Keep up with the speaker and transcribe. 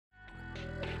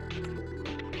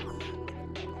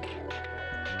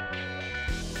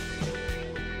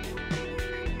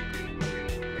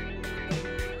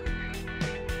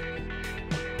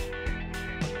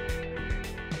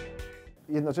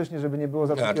At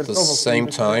the same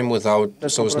time,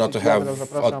 so as not to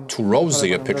have too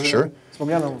rosy a picture,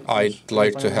 I'd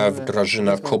like to have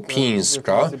Grażyna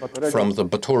Kopińska from the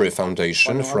Batory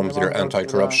Foundation, from their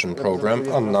anti-corruption program,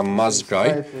 Anna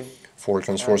Mazgal for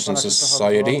Transformation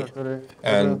Society,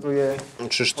 and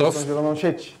Krzysztof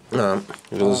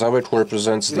Wychowałek, who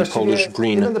represents the Polish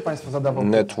Green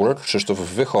Network, Krzysztof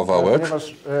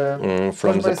Wychowałek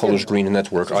from the Polish Green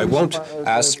Network. I won't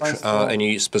ask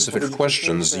any specific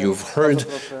questions. You've heard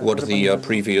what the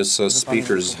previous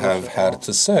speakers have had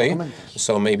to say,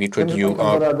 so maybe could you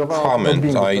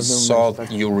comment? I saw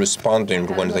you responding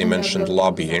when they mentioned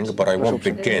lobbying, but I won't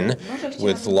begin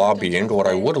with lobbying. What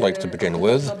I would like to begin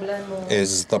with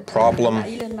is the problem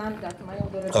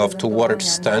of to what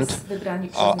extent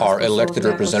our elected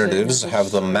representatives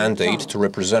have the mandate to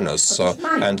represent us.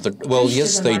 Well,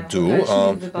 yes, they do.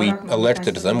 We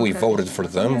elected them, we voted for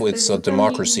them. It's a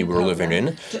democracy we're living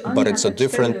in, but it's a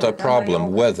different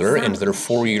problem whether in their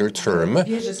 4-year term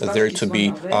they're to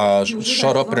be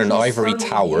shut up in an ivory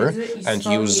tower and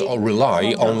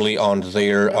rely only on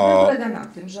their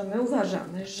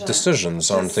decisions,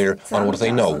 on what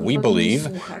they know. We believe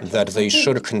that they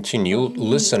should continue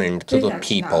listening to the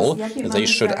people. They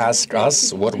should ask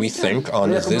us what we think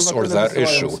on this or that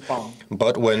issue.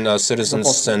 But when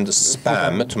citizens send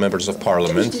spam to members of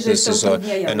parliament, this is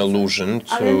an allusion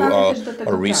to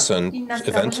a recent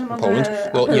event in Poland.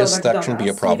 Well, yes, that can be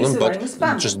a problem, but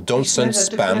just don't send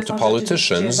spam to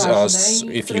politicians.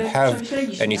 If you have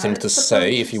anything to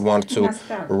say, if you want to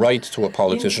write to a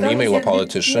politician, email a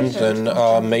politician, then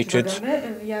make it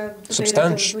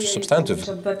substantive.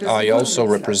 I also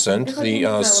represent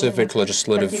the Civic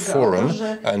Legislative Forum,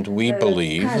 and we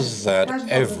believe that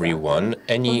everyone,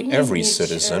 every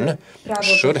citizen,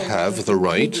 should have the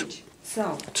right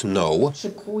to know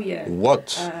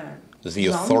what the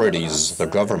authorities, the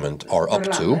government, are up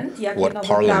to, what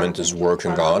Parliament is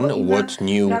working on, what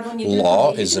new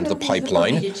law is in the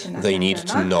pipeline. They need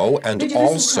to know, and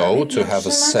also to have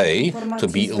a say, to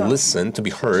be listened, to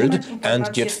be heard,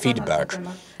 and get feedback.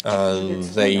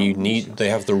 They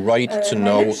have the right to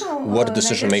know what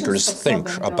decision makers think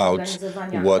about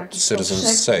what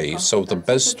citizens say. So the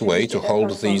best way to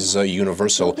hold these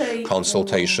universal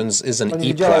consultations is an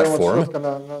e-platform.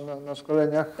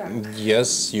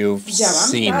 Yes, you've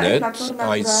seen it.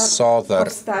 I saw that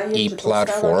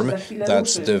e-platform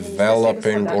that's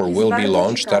developing or will be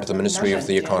launched at the Ministry of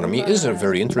the Economy. Is a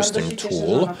very interesting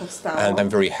tool, and I'm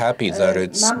very happy that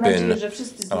it's been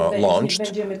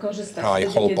launched. I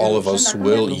hope all of us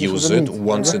will use it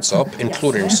once it's up,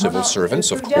 including civil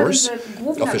servants, of course,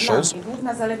 officials.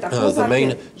 The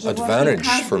main advantage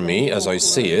for me, as I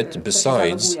see it,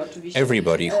 besides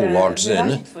everybody who logs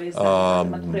in,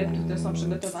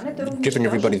 giving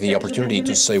everybody the opportunity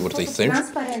to say what they think,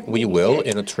 we will,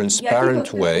 in a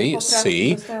transparent way,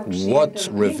 see what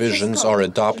revisions are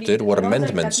adopted, what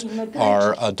amendments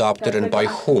are adopted, and by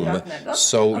whom.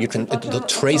 So you can, the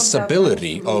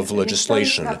traceability of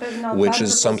legislation, which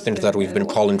is something that we've been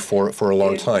calling for a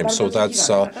long time. So that's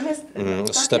a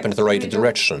step in the right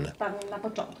direction.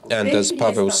 And as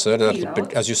Paweł said,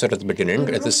 as you said at the beginning,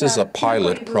 this is a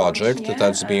pilot project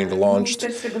that's being launched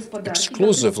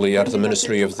exclusively at the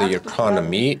Ministry of the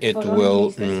Economy. It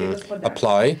will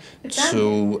apply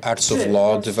to acts of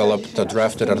law developed,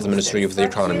 drafted at the Ministry of the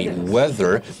Economy.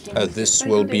 Whether this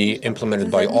will be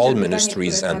implemented by all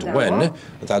ministries and when,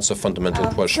 that's a fundamental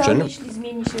question.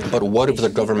 But what if the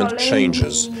government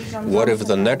changes? What if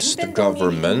the next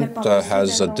government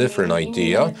has a different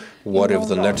idea? What if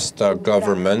the next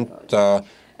government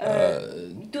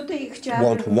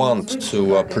won't want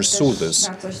to pursue this?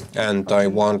 And I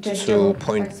want to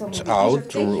point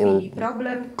out, or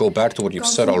go back to what you've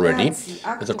said already,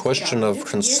 the question of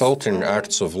consulting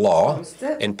acts of law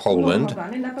in Poland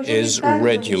is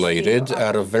regulated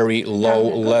at a very low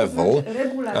level.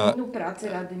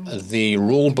 The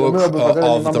rule book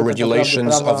of the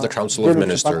regulations of the Council of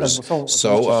Ministers.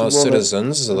 So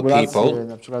citizens, the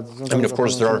people, I mean, of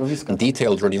course, there are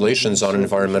detailed regulations on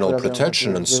environmental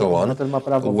protection and so on,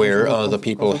 where the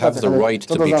people have the right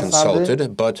to be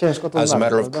consulted, but as a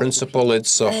matter of principle,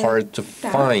 it's hard to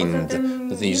find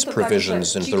these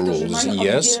provisions in the rules.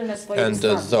 Yes, and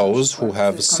those who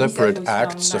have separate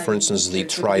acts, for instance, the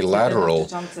Trilateral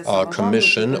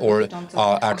Commission, or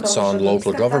acts on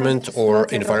local government or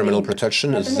environmental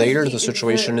protection, there the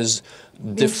situation is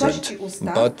different.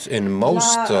 But in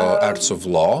most acts of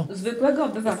law,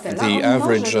 the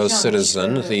average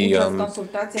citizen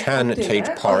can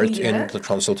take part in the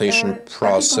consultation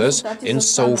process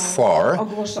insofar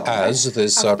as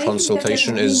this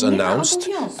consultation is announced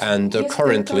and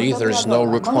currently, there's no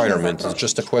requirement. It's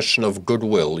just a question of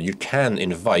goodwill. You can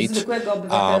invite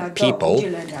people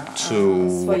to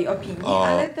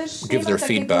give their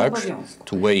feedback,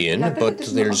 to weigh in, but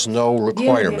there's no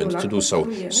requirement to do so.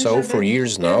 So for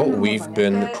years now, we've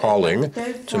been calling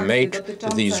to make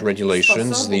these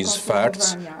regulations, these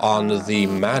facts, on the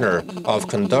manner of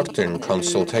conducting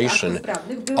consultation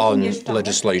on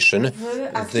legislation.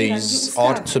 These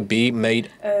ought to be made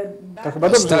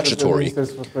statutory.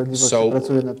 So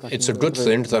it's a good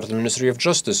thing that the Ministry of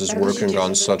Justice is working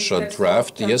on such a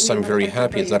draft. Yes, I'm very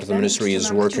happy that the Ministry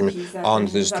is working on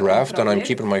this draft, and I'm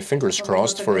keeping my fingers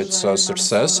crossed for its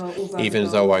success, even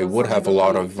though I would have a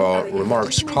lot of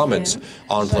remarks, comments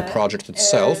on the project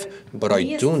itself. But I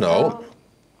do know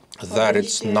that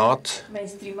it's not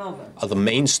the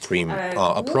mainstream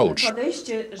approach.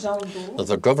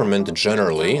 The government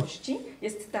generally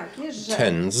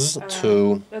tends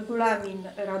to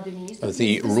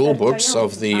the rule books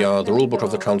of the rulebook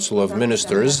of the Council of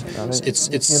Ministers.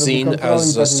 It's seen as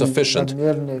sufficient,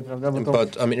 but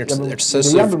I mean it's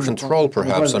excessive control,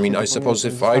 perhaps. I mean, I suppose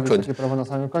if I could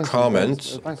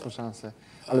comment.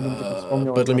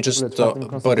 But let me just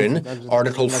put in,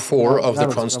 Article 4 of the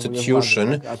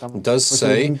Constitution does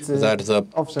say that the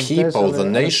people, the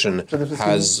nation,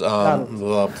 has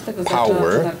the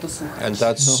power, and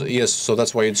that's, yes, so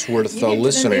that's why it's worth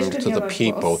listening to the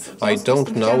people. I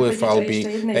don't know if I'll be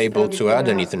able to add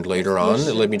anything later on.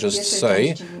 Let me just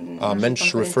say,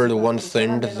 refer to one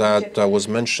thing that was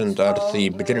mentioned at the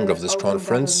beginning of this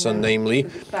conference, namely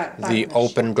the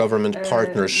Open Government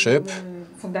Partnership.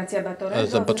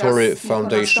 The Batory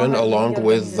Foundation, along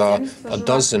with a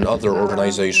dozen other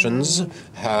organizations,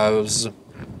 has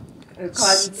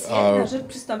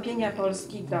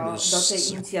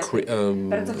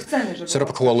set up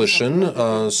a coalition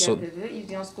so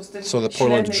that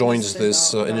Poland joins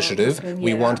this initiative.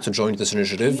 We want to join this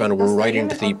initiative, and we're writing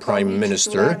to the Prime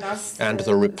Minister, and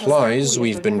the replies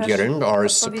we've been getting are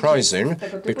surprising,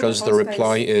 because the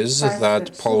reply is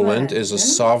that Poland is a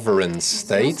sovereign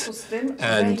state,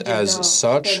 and as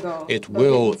such, it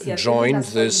will join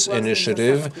this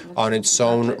initiative on its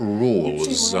own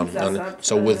rules. And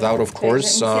so without, of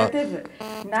course,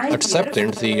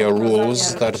 accepting the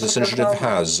rules that this initiative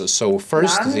has. So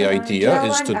first, the idea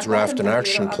is to draft an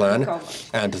action plan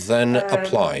and then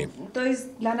apply.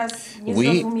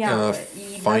 We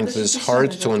find this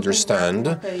hard to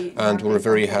understand, and we're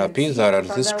very happy that at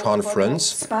this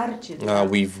conference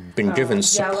we've been given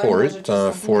support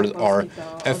for our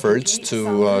efforts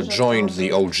to join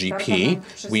the OGP.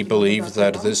 We believe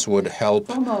that this would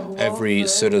help every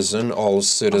citizen, all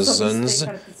citizens,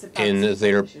 in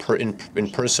their in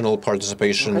personal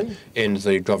participation in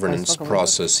the governance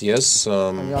process. Yes,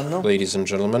 ladies and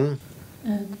gentlemen.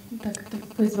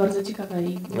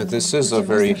 This is a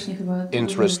very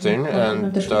interesting,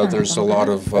 and there's a lot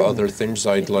of other things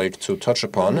I'd like to touch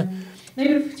upon.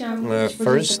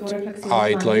 First,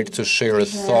 I'd like to share a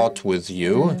thought with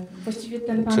you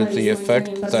to the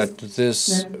effect that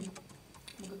this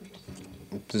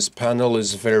panel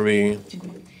is very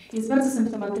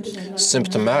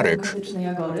symptomatic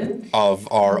of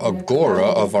our agora,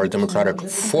 of our democratic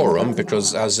forum,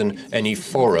 because as in any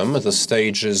forum, the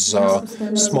stage is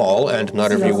small and not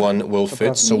everyone will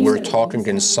fit, so we're talking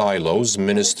in silos,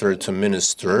 minister to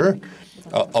minister,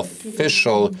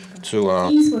 official to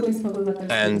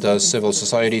and civil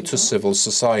society to civil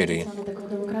society.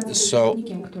 So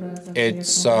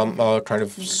it's a kind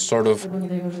of sort of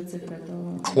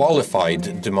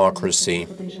qualified democracy.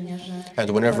 And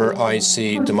whenever I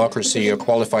see democracy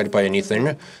qualified by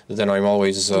anything, then I'm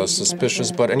always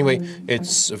suspicious. But anyway,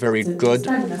 it's very good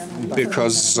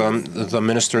because the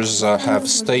ministers have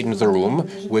stayed in the room,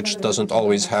 which doesn't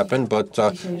always happen, but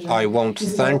I won't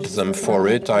thank them for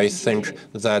it. I think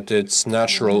that it's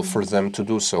natural for them to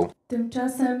do so.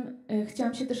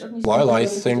 While I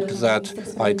think that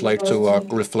I'd like to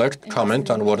reflect, comment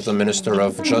on what the Minister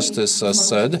of Justice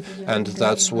said, and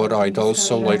that's what I'd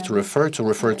also like to refer to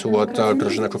what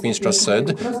Grażyna Kopińska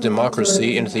said.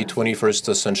 Democracy in the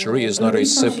 21st century is not a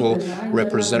simple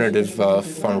representative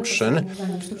function.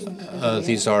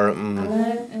 These are,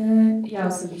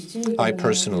 I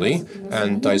personally,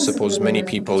 and I suppose many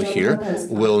people here,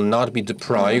 will not be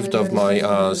deprived of my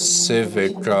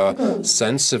civic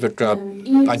sense, civic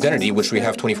identity, which we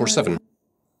have 24/7.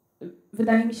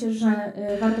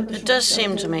 It does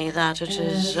seem to me that it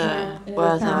is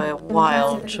worth our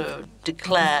while to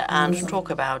declare and talk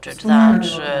about it, that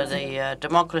the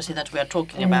democracy that we are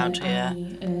talking about here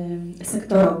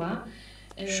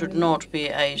should not be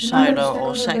a silo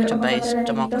or sector-based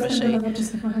democracy.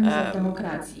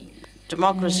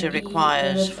 democracy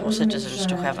requires for citizens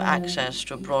to have access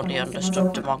to broadly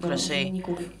understood democracy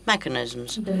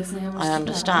mechanisms. I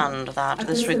understand that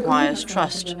this requires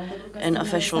trust in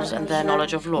officials and their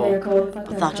knowledge of law,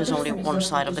 but that is only one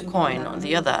side of the coin.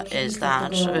 The other is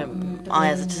that I,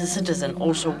 as a citizen,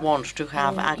 also want to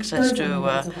have access to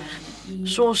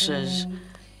sources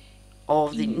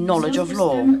of the knowledge of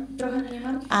law.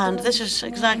 And this is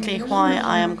exactly why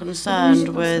I am concerned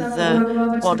with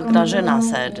what Grażyna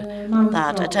said,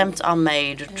 that attempts are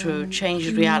made to change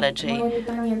reality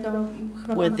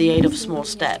with the aid of small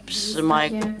steps. My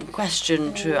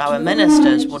question to our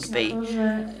ministers would be,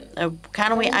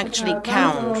 can we actually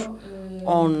count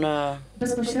on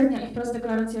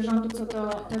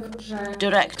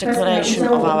direct declaration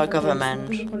of our government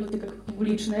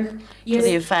to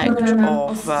the effect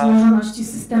of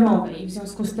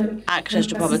access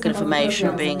to public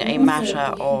information being a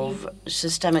matter of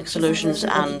systemic solutions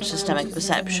and systemic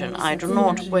perception. I do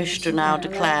not wish to now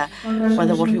declare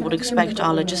whether what we would expect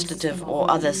are legislative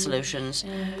or other solutions.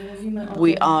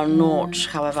 We are not,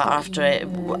 however,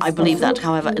 I believe that,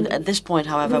 however, at this point,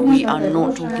 however, we are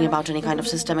not talking about any kind of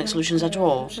systemic solutions at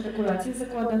all.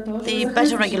 The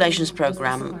Better Regulations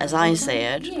Programme, as I see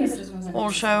it,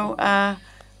 also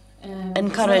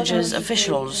encourages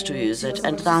officials to use it,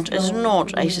 and that is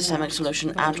not a systemic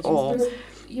solution at all,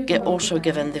 also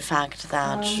given the fact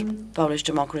that Polish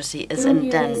democracy is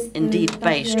indeed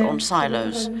based on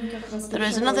silos. There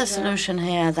is another solution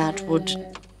here that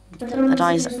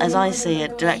as I see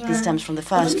it, directly stems from the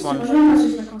first one.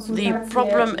 The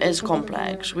problem is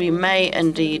complex. We may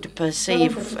indeed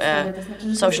perceive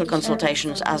social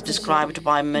consultations as described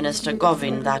by Minister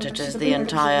Gowin, that it is the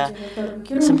entire,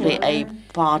 simply a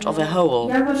part of a whole.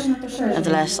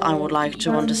 Nevertheless, I would like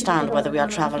to understand whether we are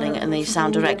traveling in the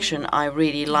sound direction. I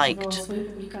really liked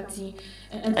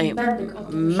a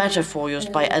metaphor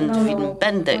used by Edwin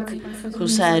Bendyk, who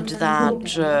said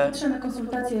that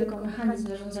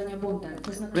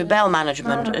rebel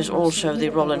management is also the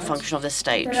role and function of the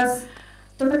state.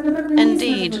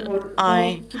 Indeed,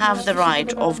 I have the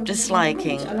right of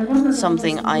disliking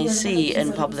something I see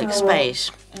in public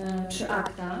space.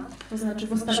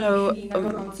 So,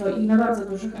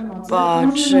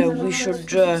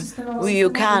 you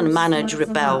can manage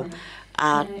rebel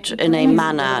in a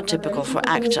manner typical for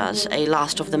actors, a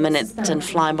last of the minute and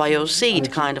fly by your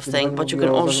seat kind of thing, but you can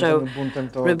also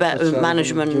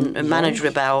manage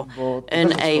rebel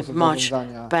in a much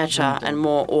better and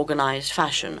more organized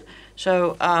fashion.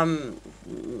 So,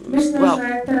 well,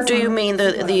 do you mean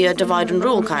the divide and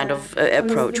rule kind of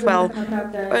approach? Well,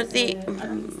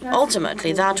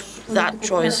 ultimately, that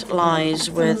choice lies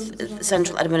with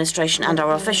central administration and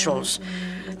our officials.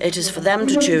 It is for them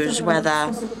to choose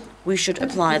whether we should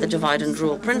apply the divide and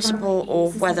rule principle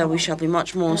or whether we shall be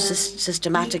much more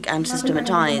systematic and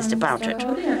systematized about it.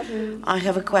 I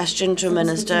have a question to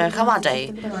Minister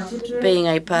Haładyj, being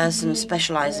a person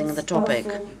specializing in the topic.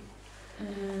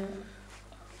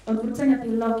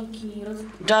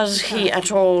 Does he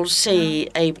at all see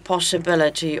a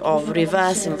possibility of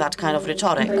reversing that kind of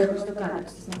rhetoric?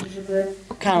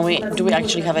 Do we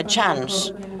actually have a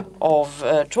chance of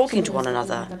talking to one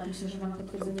another?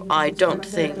 I don't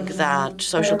think that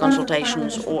social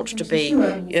consultations ought to be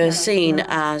seen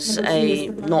as a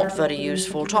not very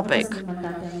useful topic.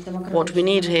 What we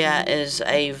need here is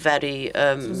a very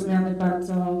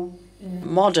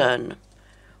modern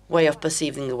way of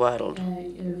perceiving the world.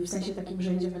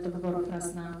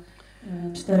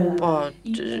 But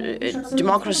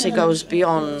democracy goes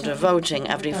beyond voting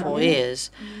every 4 years.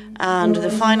 And the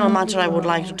final matter I would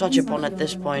like to touch upon at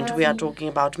this point, we are talking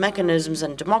about mechanisms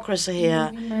and democracy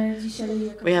here.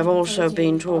 We have also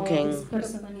been talking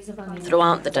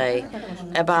throughout the day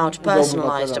about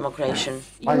personalized democracy.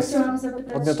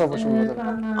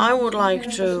 I would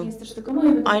like to,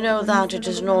 I know that it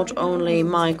is not only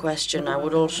my question, I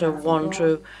would also want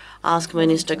to ask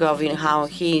Minister Gowin how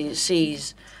he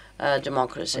sees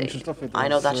democracy. I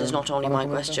know that is not only my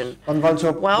question.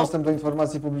 Well,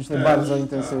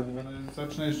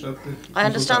 I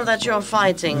understand that you're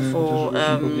fighting for,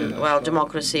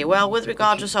 democracy. Well, with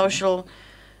regard to social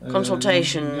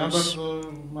consultations,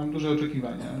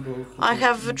 I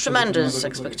have tremendous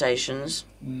expectations.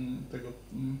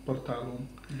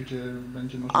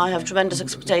 I have tremendous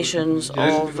expectations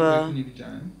of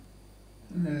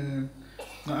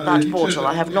that portal.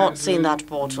 I have not seen that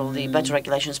portal, the Better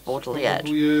Regulations portal, yet.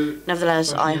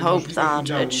 Nevertheless, I hope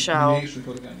that it shall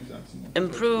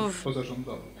improve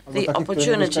the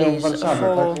opportunities for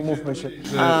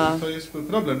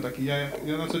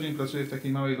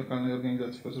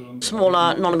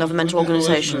smaller non-governmental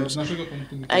organizations.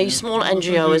 A small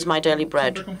NGO is my daily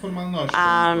bread,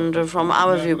 and from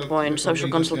our viewpoint, social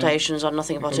consultations are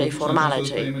nothing but a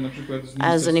formality.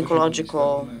 As an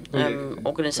ecological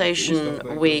organization,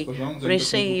 we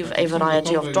receive a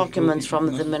variety of documents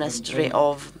from the Ministry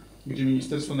of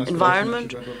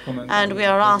Environment, and we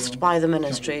are asked by the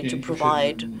Ministry to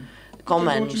provide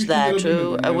comments there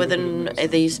too within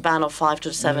the span of 5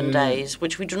 to 7 days,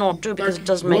 which we do not do because it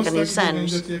doesn't make any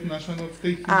sense.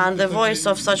 And the voice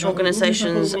of such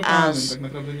organizations as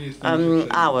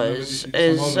ours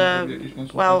is, a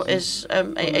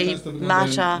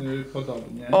matter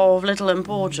of little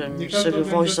importance. So the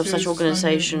voice of such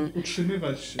organization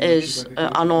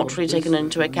are not really taken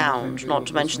into account, not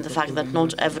to mention the fact that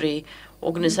not every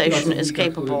organization is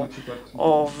capable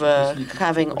of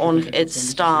having on its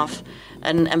staff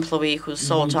an employee whose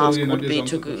sole task would be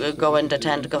to go and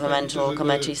attend governmental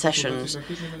committee sessions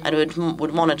and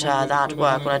would monitor that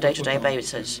work on a day-to-day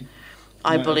basis.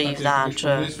 I believe that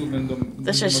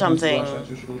this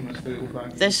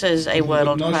is a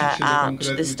world where at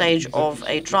the stage of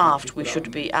a draft we should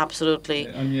be absolutely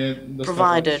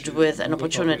provided with an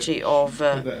opportunity of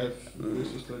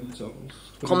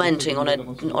commenting on a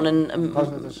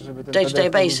day-to-day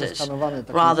basis,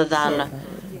 rather than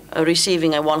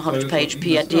receiving a 100-page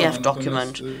PDF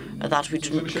document that we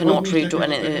cannot really do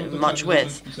much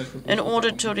with. In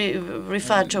order to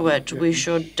refer to it, we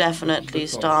should definitely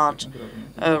start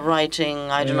writing,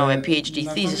 I don't know, a PhD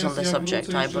thesis on the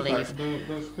subject, I believe.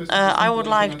 I would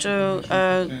like to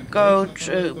go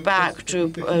back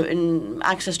to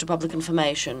access to public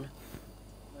information.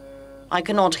 I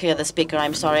cannot hear the speaker,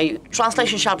 I'm sorry.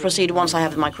 Translation shall proceed once I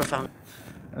have the microphone.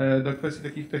 Do kwestii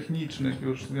takich technicznych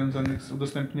już związanych z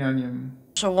udostępnianiem.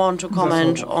 So want to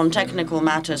comment on technical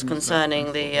matters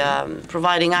concerning the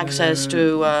providing access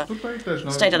to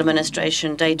state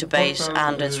administration database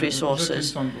and its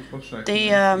resources.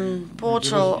 The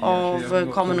portal of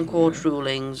common court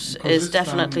rulings is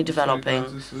definitely developing.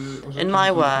 In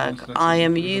my work, I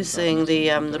am using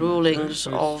the rulings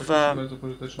of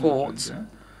courts,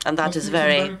 and that is a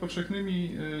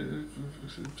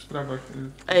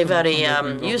very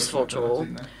useful tool.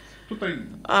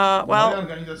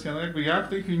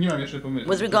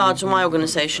 With regard to my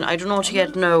organization, I do not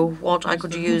yet know what I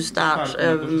could use that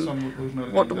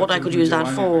what I could use that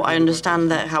for. I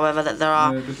understand that, however, that there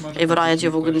are a variety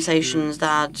of organizations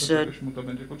that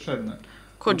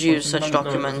could use such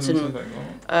documents. In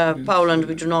Poland,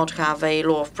 we do not have a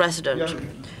law of precedent.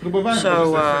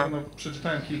 So,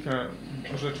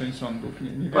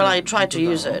 well, I tried to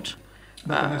use it.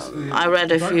 I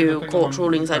read a few court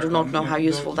rulings. I do not know how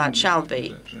useful that shall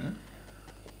be.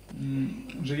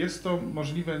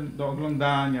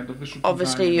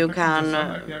 Obviously, you can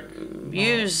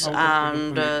use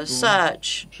and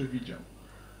search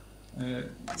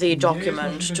the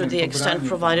document to the extent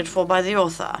provided for by the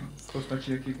author.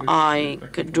 I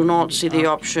do not see the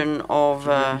option of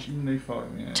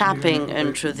tapping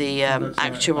into the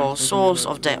actual source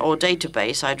of or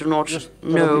database. I do not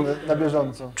know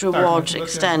to what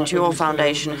extent your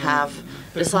foundation have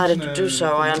decided to do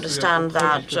so. I understand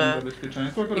that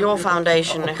your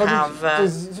foundation have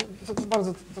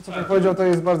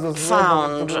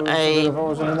found a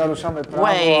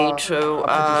way to,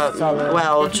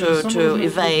 to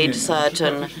evade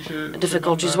certain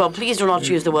difficulties. Well, please do not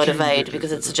use the word evade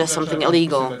because it suggests something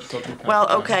illegal. Well,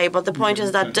 okay, but the point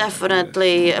is that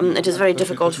definitely it is very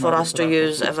difficult for us to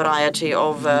use a variety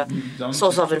of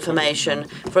sources of information.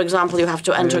 For example, you have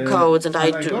to enter codes, and I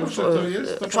do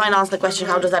try and answer the question,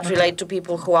 how does that relate to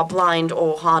people who are blind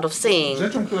or hard of seeing?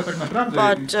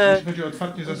 But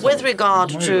with regard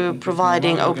to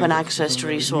providing open access to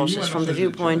resources, from the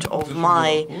viewpoint of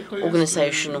my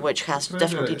organization, which has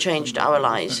definitely changed our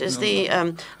lives, is the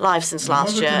life since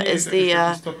last year, is the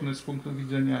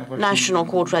National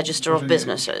Court Register of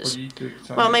Businesses.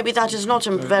 Well, maybe that is not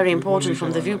very important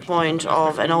from the viewpoint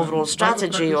of an overall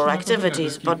strategy or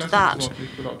activities, but that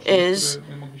is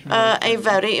a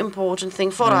very important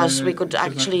thing for us. We could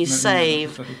actually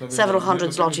save several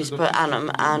hundred zlotys per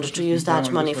annum and to use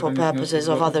that money for purposes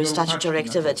of other statutory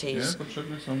activities.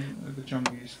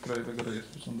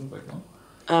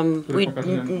 we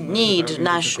need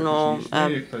national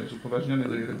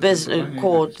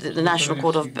court, the National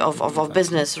Court of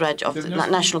Business, the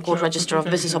National Court Register of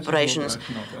Business Operations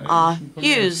are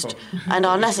used and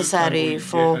are necessary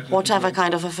for whatever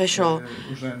kind of official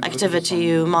activity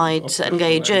you might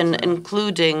engage in,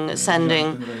 including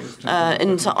sending,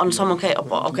 on some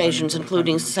occasions,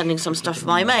 including sending some stuff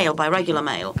by mail, by regular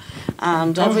mail.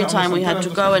 And every time we had to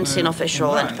go and see an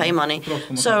official and pay money.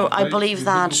 So I believe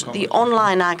that the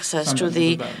online access to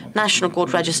the National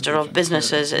Court Register of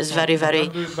Businesses is very, very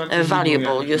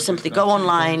valuable. You simply go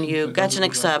online, you get an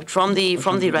excerpt from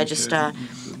the register.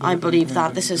 I believe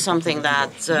that this is something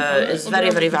that is very,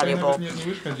 very valuable.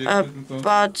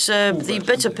 But the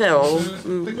bitter pill,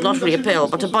 not really a pill,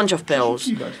 but a bunch of pills,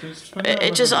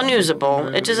 it is unusable.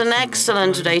 It is an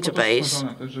excellent database.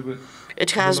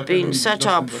 It has been set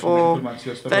up for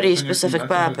very specific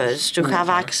purpose, to have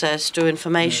access to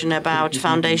information about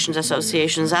foundations,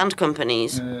 associations, and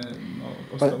companies.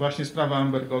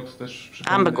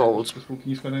 Amber Gold.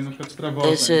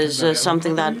 This is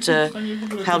something that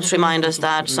helps remind us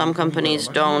that some companies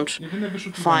don't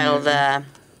file their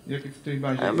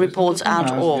reports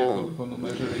at all.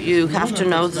 You have to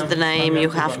know the name,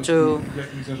 you have to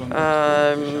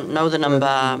know the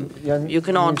number. You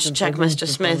cannot check Mr.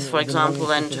 Smith, for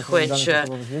example, and which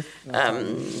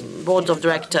board of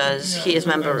directors he is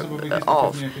member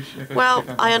of. Well,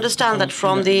 I understand that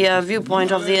from the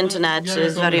viewpoint of the internet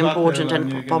is very important,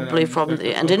 and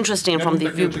probably and interesting from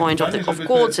the viewpoint of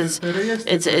courts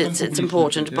it's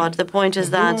important. But the point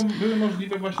is that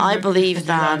I believe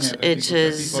that it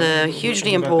is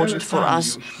hugely important for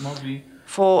us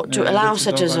to allow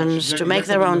citizens to make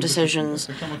their own decisions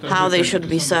how they should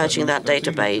be searching that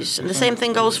database. And the same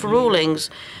thing goes for rulings,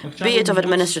 be it of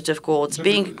administrative courts,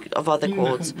 be it of other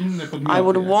courts. I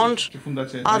would want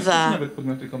other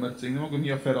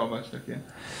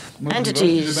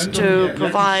entities to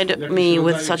provide me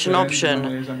with such an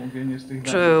option,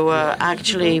 to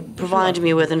actually provide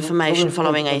me with information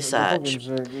following a search.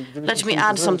 Let me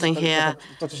add something here.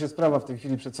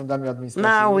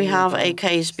 Now we have a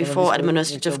case before administrative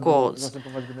courts.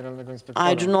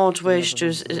 I do not wish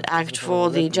to act for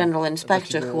the general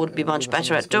inspector, who would be much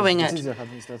better at doing it.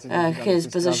 His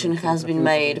position has been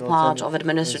made part of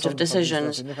administrative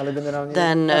decisions,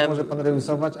 then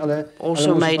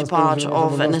also made part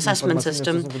of an assessment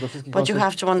system. But you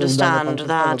have to understand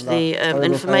that the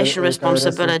information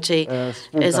responsibility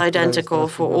is identical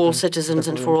for all citizens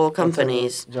and for all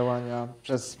companies.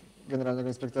 In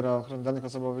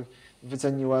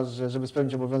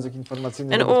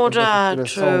order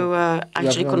to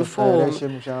actually conform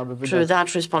to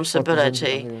that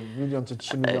responsibility,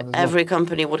 every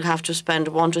company would have to spend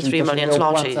 1 to 3 million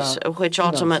zlotys, which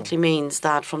ultimately means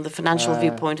that from the financial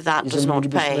viewpoint that does not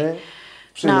pay.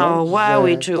 Now, were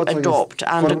we to adopt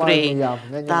and agree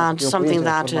that something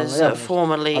that is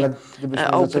formally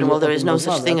open, well, there is no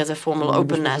such thing as a formal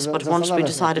openness, but once we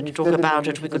decided to talk about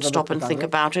it, we could stop and think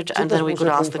about it, and then we could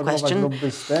ask the question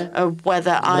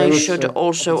whether I should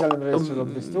also,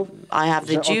 I have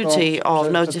the duty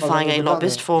of notifying a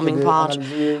lobbyist forming part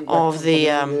of the,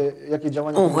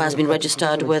 or who has been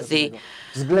registered with the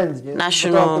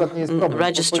National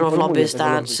Register of Lobbyists,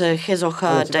 that his or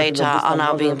her data are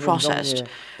now being processed.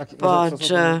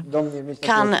 But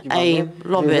can a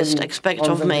lobbyist expect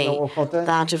of me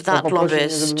that if that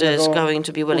lobbyist is going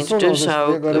to be willing to do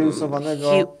so,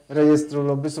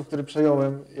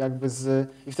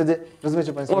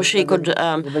 or she could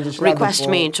request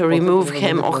me to remove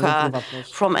him or her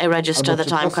from a register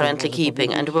that I'm currently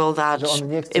keeping, and will that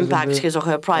impact his or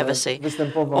her privacy?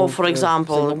 Or, for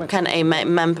example, can a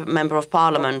member of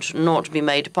parliament not be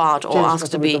made part, or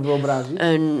asked to be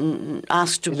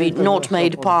not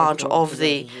made part of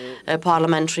the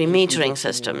parliamentary metering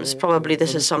systems? Probably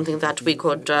this is something that we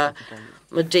could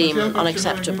deem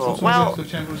unacceptable. Well,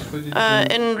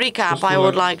 in recap, I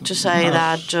would like to say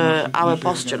that our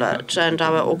postulate and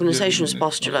our organization's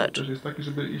postulate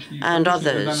and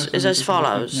others is as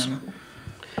follows.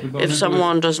 If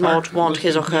someone does not want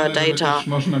his or her data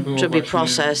to be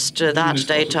processed, that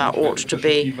data ought to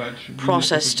be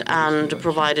processed and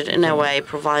provided in a way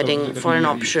providing for an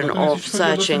option of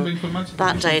searching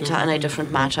that data in a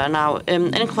different matter. Now,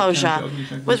 in closure,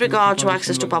 with regard to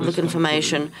access to public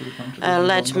information,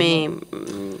 let me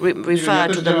refer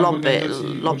to the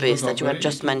lobbies that you had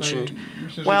just mentioned.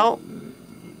 Well,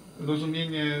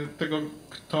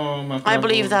 I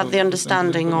believe that the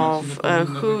understanding of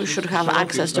who should have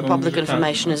access to public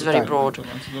information is very broad.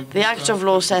 The Act of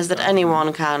Law says that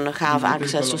anyone can have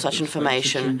access to such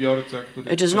information.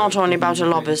 It is not only about a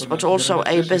lobbyist, but also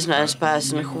a business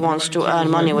person who wants to earn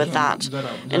money with that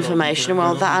information.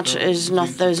 Well, there's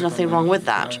nothing wrong with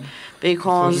that,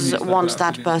 because once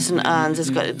that person earns,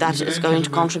 that is going to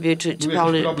contribute to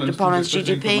Poland's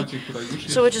GDP.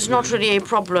 So it is not really a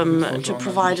problem to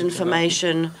provide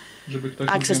information,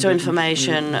 access to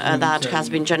information that has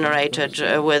been generated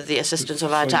with the assistance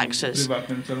of our taxes.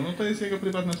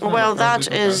 Well, that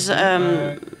is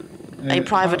a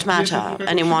private matter.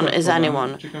 Anyone is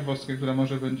anyone.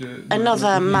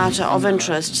 Another matter of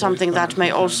interest, something that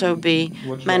may also be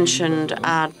mentioned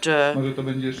at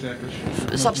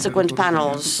subsequent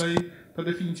panels.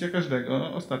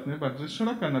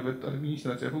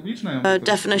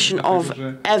 Definition of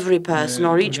every person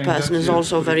or each person is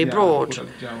also very broad.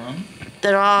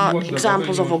 There are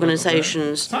examples of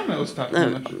organizations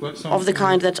of the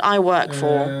kind that I work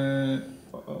for,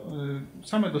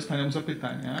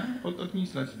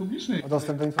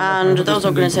 and those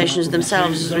organizations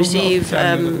themselves receive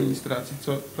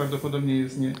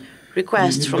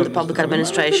requests from the public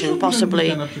administration.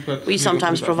 Possibly, we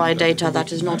sometimes provide data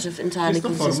that is not entirely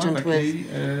consistent with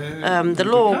the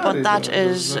law, but that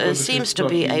seems to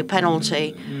be a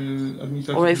penalty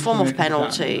or a form of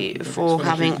penalty for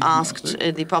having asked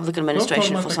the public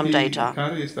administration for some data.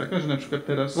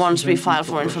 Once we file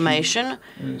for information,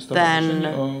 then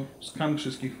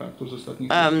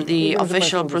the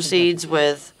official proceeds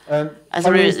with, as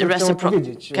a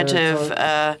reciprocative,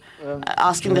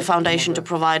 asking the foundation to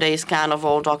provide a scan of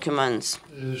all documents.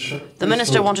 The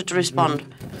minister wanted to respond.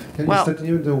 Well,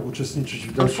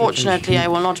 unfortunately, I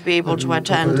will not be able to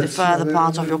attend the further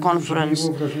part of your conference,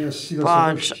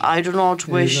 but I do not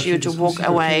wish you to walk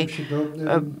away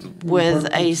with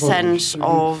a sense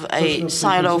of a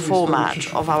silo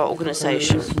format of our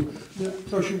organization.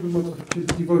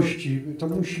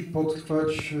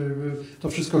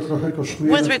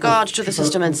 With regard to the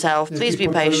system itself, please be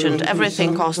patient.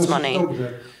 Everything costs money.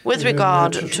 With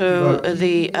regard to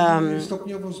the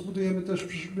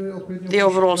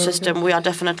overall system, we are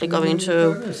definitely going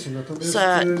to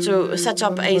set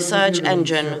up a search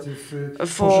engine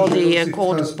for the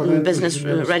court business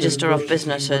register of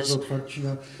businesses.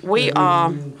 We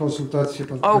are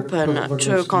open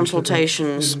to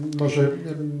consultations.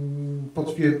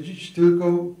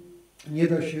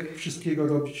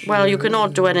 Well, you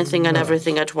cannot do anything and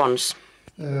everything at once.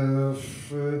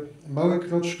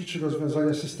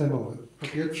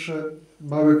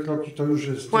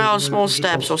 Well, small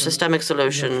steps or systemic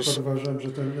solutions.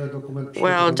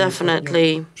 Well,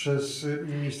 definitely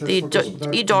the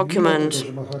e-document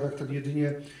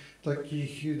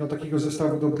takiego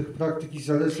zestawu dobrych praktyk i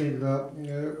zaleceń dla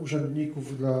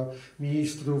urzędników, dla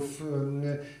ministrów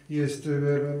jest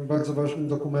bardzo ważnym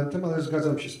dokumentem, ale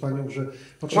zgadzam się z panią, że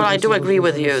well, I do agree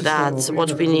with you that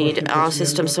what we need are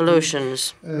system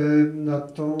solutions.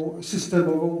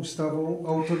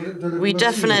 We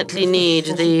definitely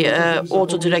need the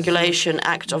Auto-Deregulation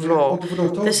Act of Law.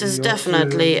 This is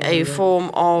definitely a form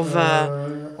of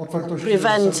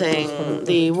preventing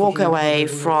the walk away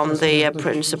from the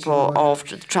principle of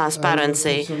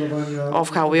transparency of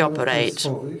how we operate.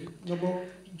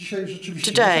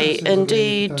 Today,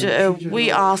 indeed, we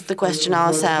ask the question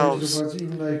ourselves.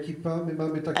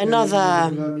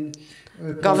 Another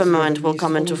government will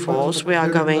come into force. We are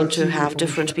going to have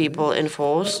different people in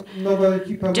force.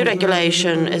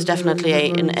 Deregulation is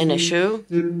definitely an issue.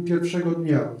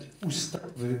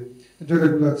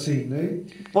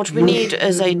 What we need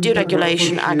is a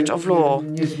Deregulation Act of Law,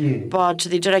 but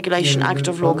the Deregulation Act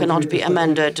of Law cannot be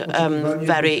amended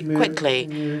very quickly.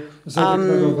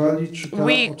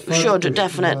 We should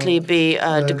definitely be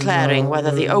declaring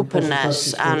whether the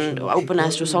openness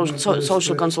to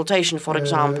social consultation, for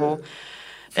example,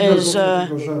 is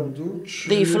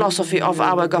the philosophy of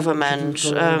our government,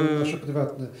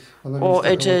 or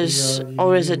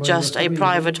is it just a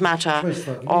private matter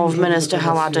of Minister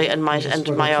Hałady and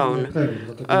my own?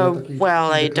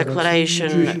 Well,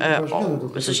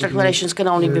 such declarations can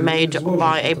only be made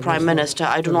by a prime minister.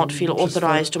 I do not feel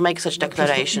authorized to make such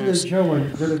declarations,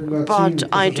 but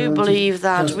I do believe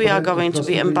that we are going to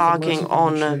be embarking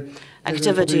on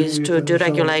activities to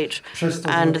deregulate,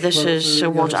 and this is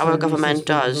what our government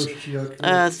does.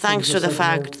 Thanks to the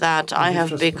fact that I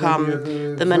have become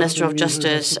the Minister of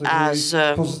Justice, as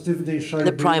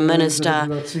the Prime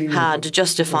Minister had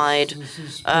justified,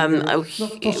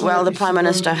 well, the Prime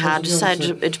Minister had said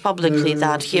it publicly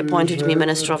that he appointed me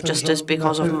Minister of Justice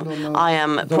because I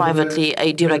am privately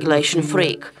a deregulation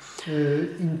freak.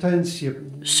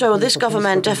 So this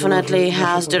government definitely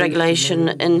has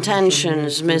deregulation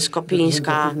intentions. Ms.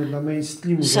 Kopińska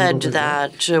said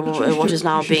that what is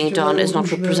now being done is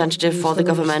not representative for the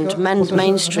government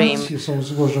mainstream.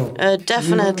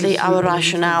 Definitely our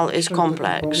rationale is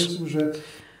complex.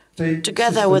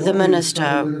 Together with the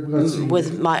minister,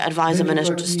 with my advisor,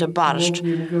 Minister Barszcz,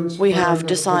 we have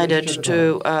decided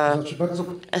to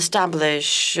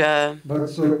establish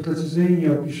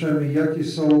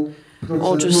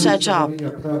or to set up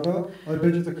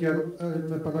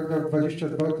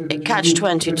a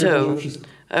catch-22,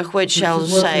 which shall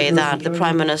say that the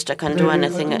Prime Minister can do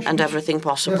anything and everything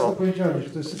possible.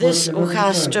 This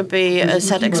has to be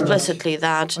said explicitly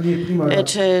that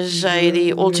it is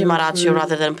the ultima ratio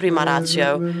rather than prima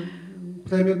ratio.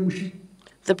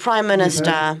 The Prime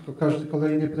Minister,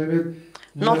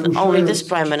 not only this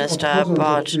Prime Minister,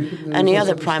 but any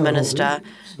other Prime Minister,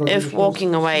 if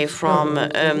walking away from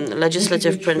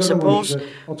legislative principles,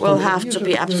 will have to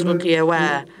be absolutely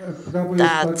aware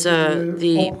that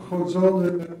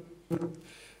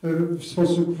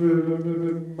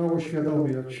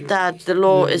the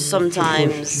law is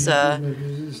sometimes, well,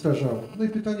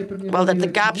 that the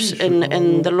gaps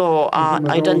in the law are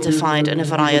identified in a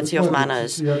variety of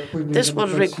manners. This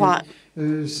would require...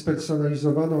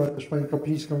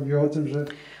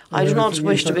 I do not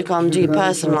wish to become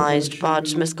depersonalized,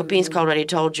 but Ms. Kopińska already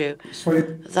told you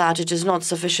that it is not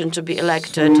sufficient to be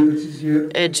elected.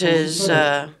 It is,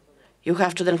 you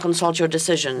have to then consult your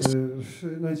decisions.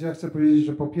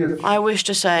 I wish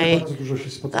to say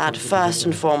that first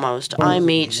and foremost, I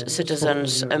meet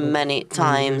citizens many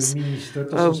times.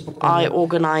 I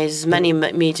organize many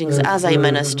meetings as a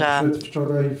minister.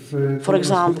 For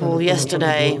example,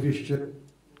 yesterday,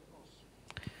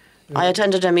 I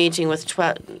attended a meeting with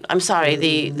 12... I'm sorry,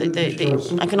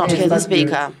 I cannot hear the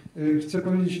speaker.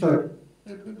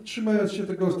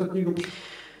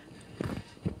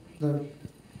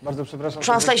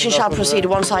 Translation shall proceed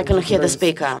once I can hear the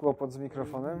speaker.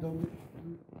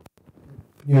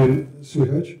 Nie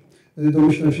słychać.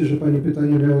 Domyślam się, że pani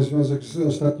pytanie miało związek z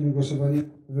ostatnim głosowaniem.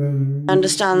 I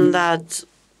understand that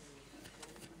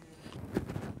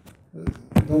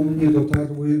do mnie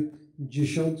dotarły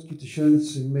dziesiątki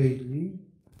tysięcy maili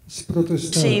z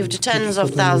protestami. Received tens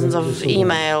of thousands of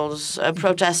emails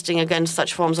protesting against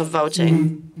such forms of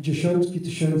voting. Dziesiątki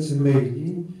tysięcy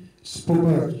maili z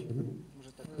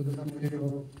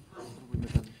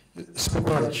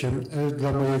poparciem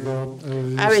dla mojego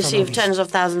I received tens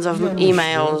of thousands of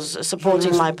emails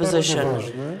supporting my position.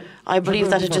 I believe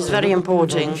that it is very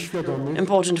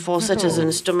important for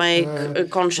citizens to make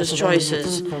conscious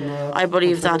choices. I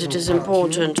believe that it is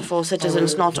important for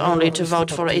citizens not only to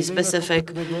vote for a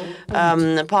specific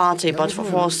party, but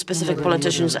for specific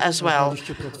politicians as well.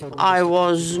 I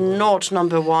was not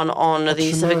 #1 on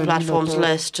the civic platforms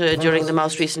list during the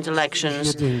most recent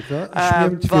elections,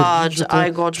 but I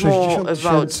got more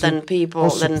votes than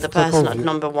the person at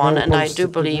 #1, and I do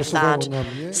believe that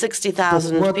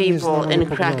 60,000 people in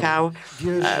Krakow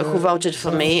who voted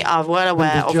for me are well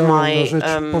aware of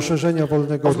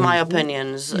my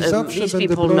opinions. These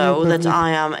people know that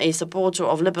I am a supporter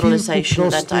of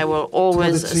liberalization, that I will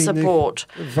always support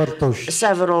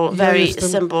several very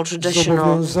simple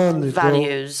traditional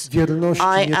values.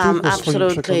 I am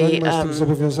absolutely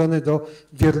zobowiązany do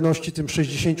wierności tym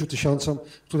 60 tysiącom,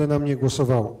 które na mnie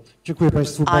głosowało. Dziękuję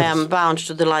państwu bardzo. I am bound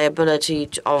to the liability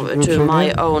to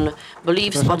my own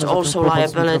beliefs, but also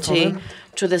liability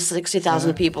to the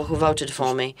 60,000 people who voted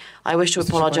for me. I wish to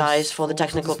apologize for the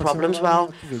technical problems. Well,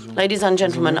 ladies and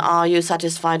gentlemen, are you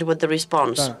satisfied with the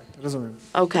response? Tak, rozumiem.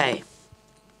 Okay.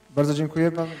 Bardzo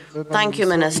dziękuję Thank you,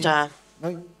 Minister.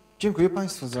 Dziękuję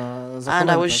państwu za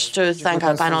And I wish to thank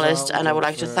our panelists, and I would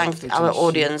like to thank our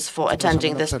audience for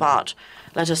attending this part.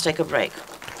 Let us take a break.